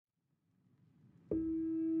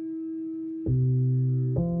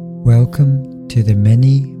Welcome to the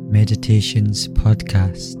Mini Meditations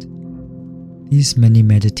podcast. These mini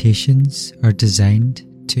meditations are designed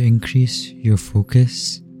to increase your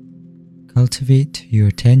focus, cultivate your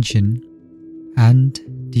attention, and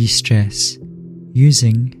de-stress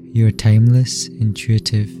using your timeless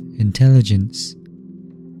intuitive intelligence.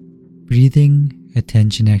 Breathing,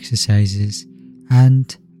 attention exercises,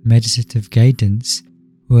 and meditative guidance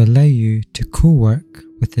will allow you to co-work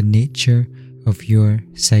with the nature of your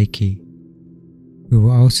psyche. We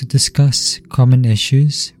will also discuss common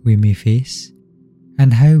issues we may face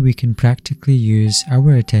and how we can practically use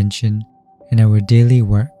our attention in our daily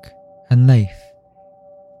work and life.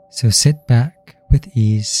 So sit back with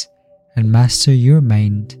ease and master your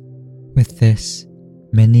mind with this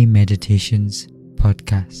Mini Meditations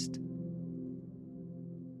podcast.